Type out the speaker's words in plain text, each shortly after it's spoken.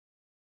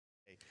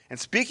And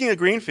speaking of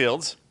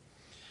Greenfields,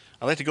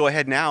 I'd like to go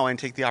ahead now and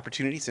take the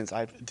opportunity, since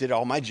I did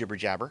all my jibber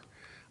jabber,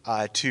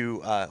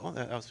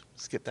 to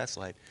skip that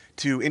slide,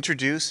 to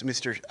introduce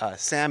Mr.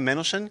 Sam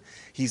Mendelssohn.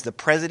 He's the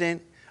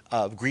president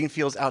of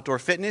Greenfields Outdoor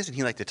Fitness, and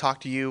he'd like to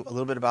talk to you a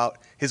little bit about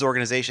his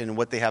organization and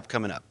what they have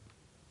coming up.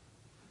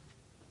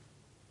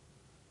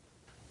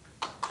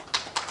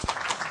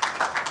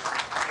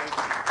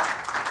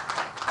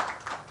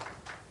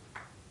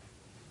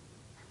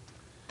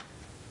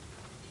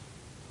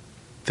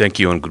 Thank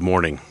you and good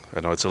morning. I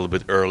know it's a little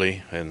bit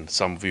early and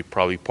some of you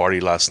probably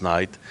partied last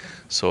night,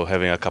 so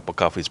having a cup of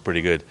coffee is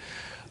pretty good.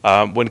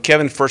 When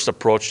Kevin first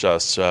approached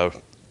us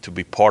to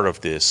be part of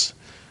this,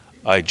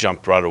 I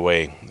jumped right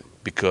away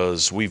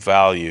because we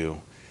value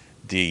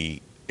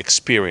the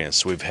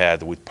experience we've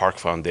had with park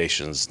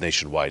foundations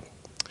nationwide.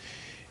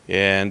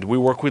 And we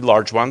work with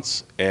large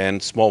ones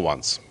and small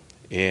ones.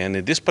 And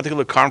in this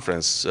particular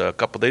conference a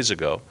couple of days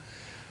ago,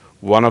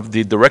 one of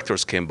the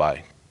directors came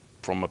by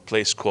from a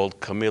place called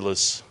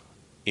Camillus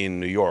in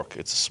New York.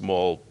 It's a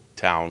small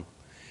town.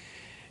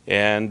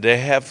 And they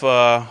have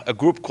a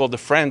group called the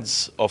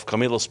Friends of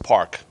Camillus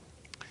Park,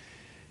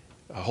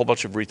 a whole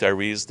bunch of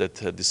retirees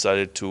that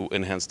decided to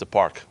enhance the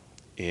park.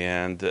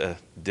 And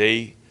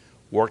they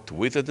worked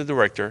with the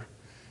director,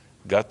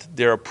 got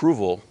their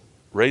approval,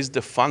 raised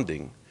the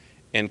funding,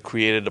 and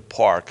created a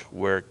park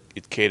where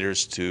it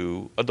caters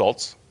to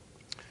adults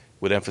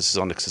with emphasis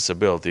on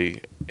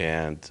accessibility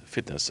and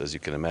fitness, as you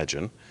can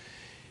imagine.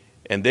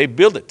 And they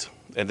built it,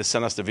 and they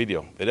sent us the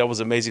video. And that was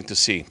amazing to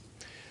see.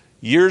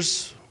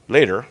 Years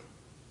later,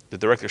 the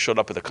director showed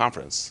up at the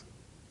conference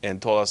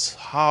and told us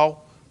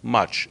how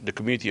much the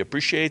community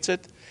appreciates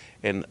it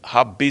and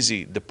how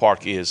busy the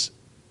park is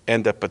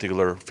and that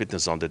particular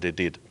fitness zone that they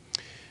did.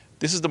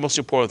 This is the most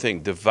important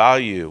thing. The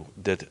value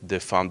that the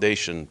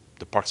foundation,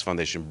 the Parks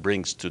Foundation,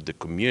 brings to the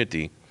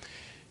community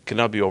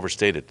cannot be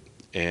overstated.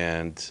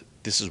 And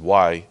this is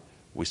why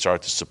we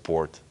started to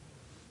support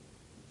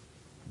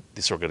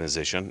this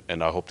organization,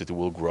 and I hope that it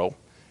will grow,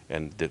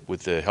 and that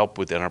with the help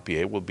with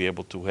NRPA, we'll be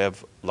able to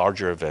have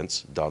larger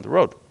events down the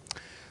road.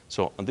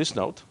 So on this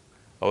note,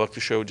 I'd like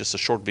to show you just a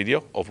short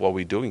video of what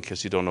we do in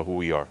case you don't know who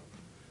we are.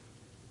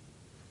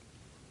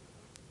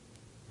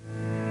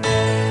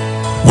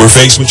 We're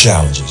faced with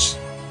challenges,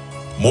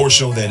 more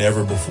so than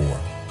ever before.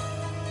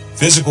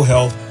 Physical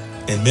health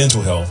and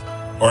mental health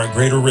are at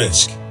greater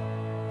risk.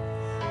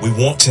 We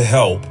want to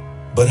help,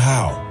 but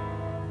how?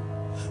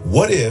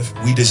 What if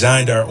we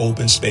designed our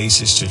open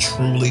spaces to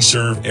truly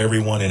serve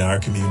everyone in our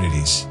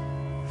communities?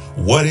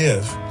 What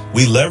if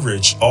we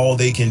leverage all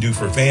they can do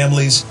for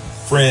families,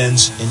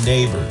 friends, and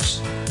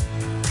neighbors?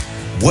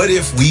 What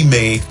if we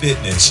made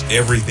fitness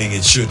everything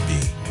it should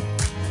be?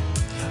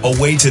 A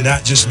way to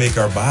not just make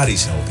our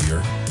bodies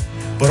healthier,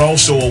 but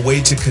also a way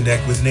to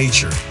connect with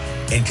nature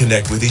and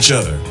connect with each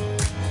other.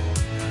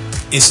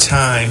 It's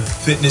time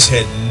fitness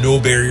had no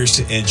barriers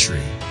to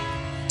entry.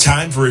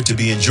 Time for it to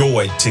be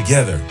enjoyed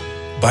together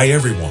by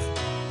everyone.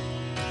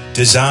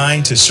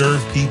 Designed to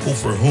serve people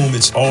for whom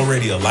it's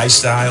already a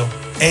lifestyle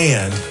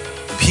and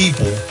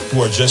people who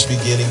are just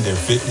beginning their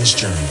fitness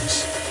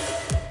journeys.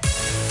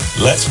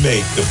 Let's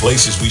make the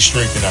places we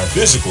strengthen our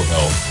physical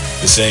health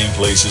the same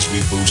places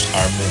we boost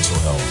our mental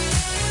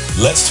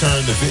health. Let's turn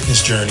the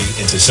fitness journey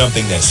into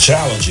something that's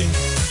challenging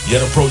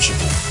yet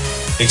approachable,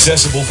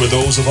 accessible for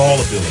those of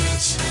all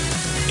abilities,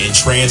 and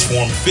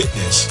transform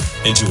fitness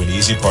into an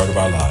easy part of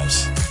our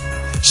lives.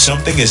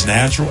 Something as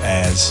natural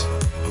as,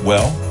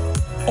 well,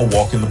 a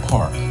walk in the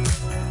park.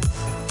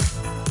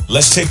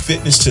 Let's take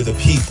fitness to the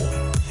people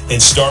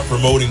and start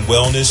promoting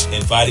wellness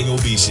and fighting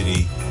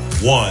obesity,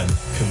 one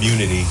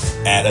community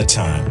at a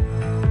time.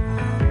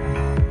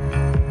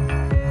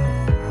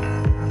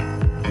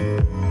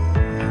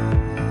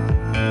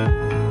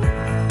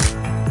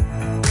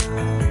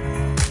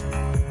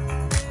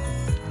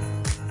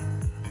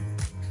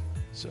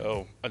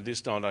 So on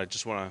this note, I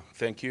just want to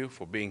thank you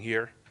for being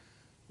here.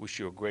 Wish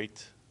you a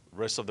great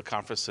rest of the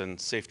conference and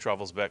safe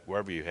travels back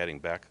wherever you're heading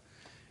back.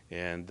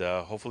 And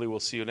hopefully we'll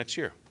see you next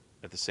year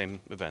at the same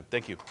event.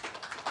 Thank you.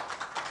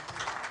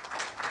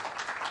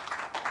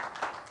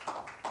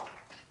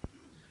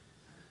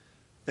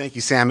 Thank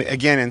you, Sam.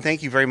 Again, and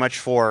thank you very much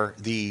for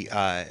the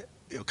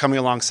coming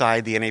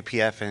alongside the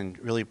NAPF and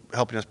really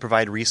helping us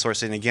provide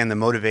resources. And again, the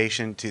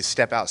motivation to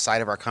step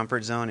outside of our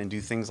comfort zone and do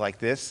things like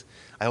this.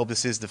 I hope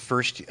this is the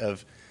first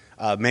of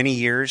many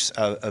years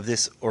of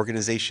this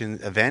organization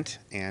event.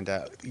 And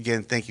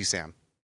again, thank you, Sam.